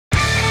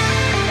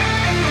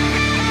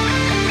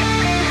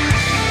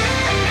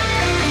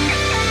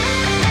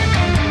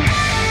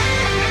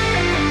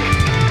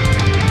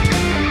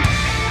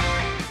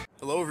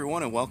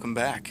welcome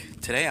back.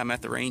 Today I'm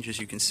at the range, as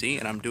you can see,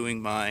 and I'm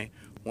doing my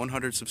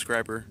 100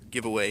 subscriber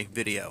giveaway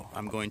video.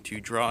 I'm going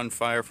to draw and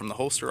fire from the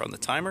holster on the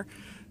timer,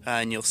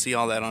 and you'll see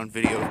all that on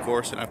video, of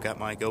course, and I've got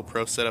my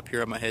GoPro set up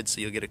here on my head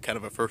so you'll get a kind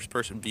of a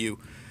first-person view.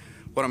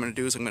 What I'm going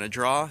to do is I'm going to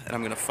draw and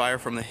I'm going to fire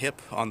from the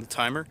hip on the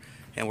timer,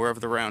 and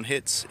wherever the round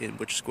hits, in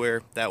which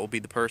square, that will be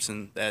the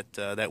person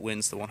that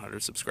wins the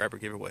 100 subscriber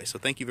giveaway. So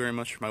thank you very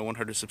much for my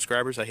 100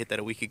 subscribers. I hit that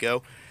a week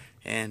ago,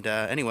 and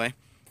anyway,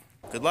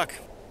 good luck.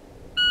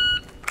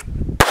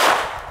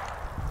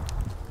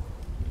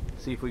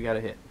 See if we got a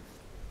hit.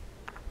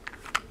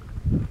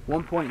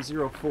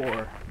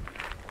 1.04.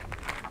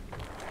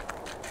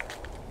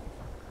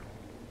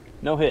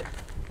 No hit.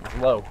 That's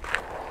low.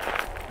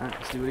 Alright,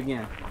 let's do it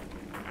again.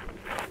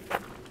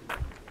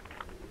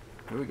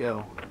 Here we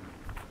go.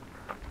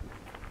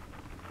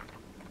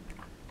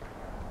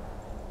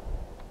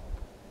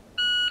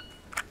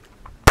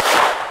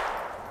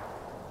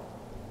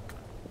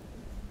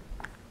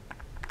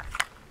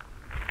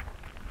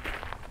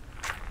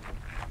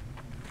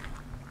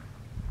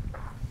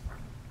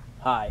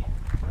 High.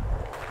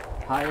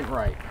 High and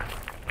right.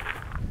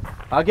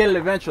 I'll get it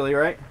eventually,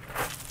 right?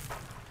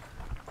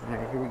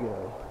 Alright, here we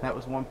go. That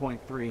was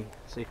 1.3.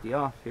 Safety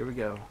off. Here we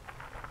go.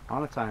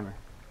 On the timer.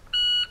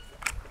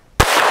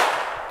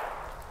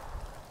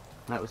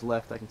 That was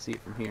left. I can see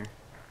it from here.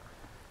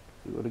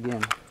 Do it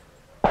again.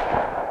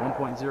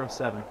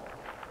 1.07.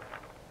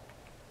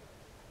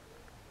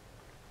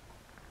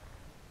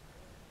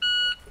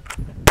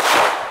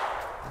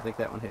 I think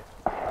that one hit.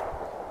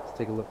 Let's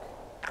take a look.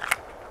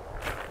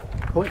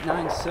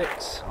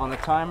 0.96 on the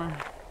timer.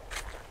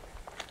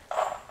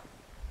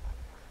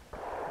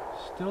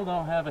 Still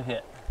don't have a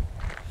hit.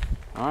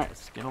 Alright,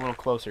 let's get a little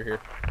closer here.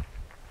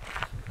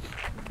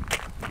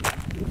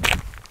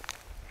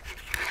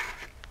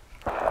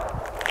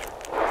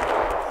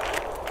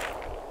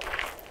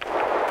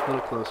 A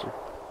little closer.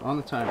 On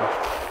the timer.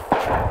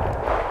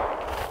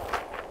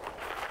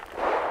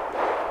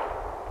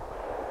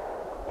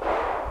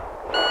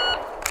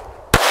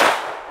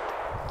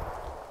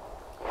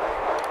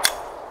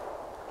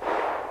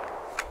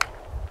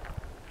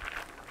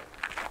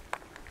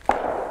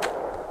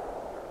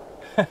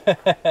 I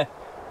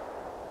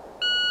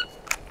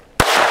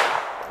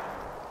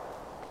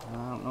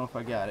don't know if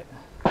I got it.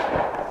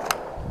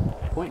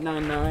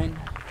 0.99.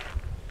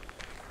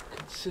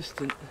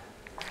 Consistent.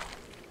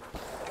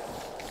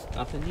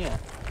 Nothing yet.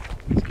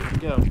 Let's get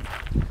it go.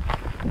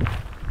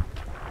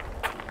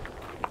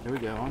 There we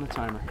go, on the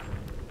timer.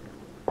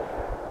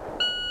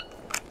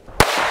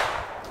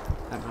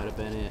 That might have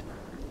been it.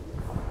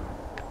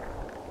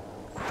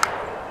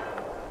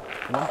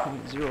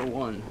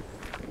 1.01.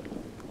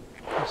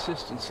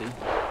 Consistency.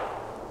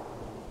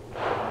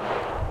 Alright,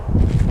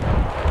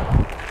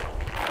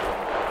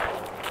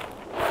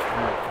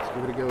 let's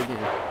give it a go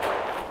again.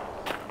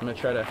 I'm going to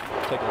try to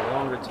take a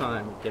longer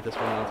time and get this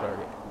one on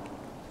target.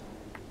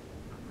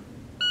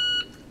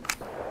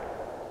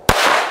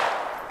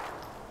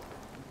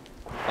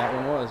 That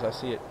one was, I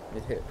see it,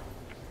 it hit.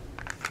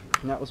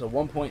 And that was a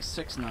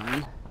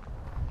 1.69.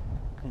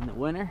 And the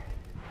winner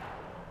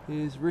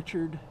is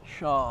Richard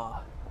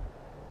Shaw.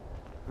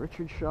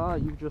 Richard Shaw,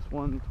 you've just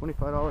won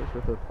 $25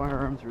 worth of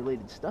firearms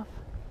related stuff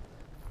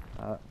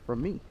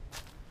from me.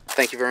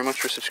 Thank you very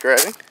much for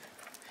subscribing.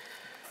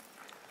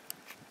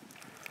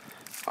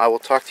 I will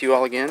talk to you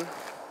all again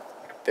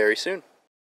very soon.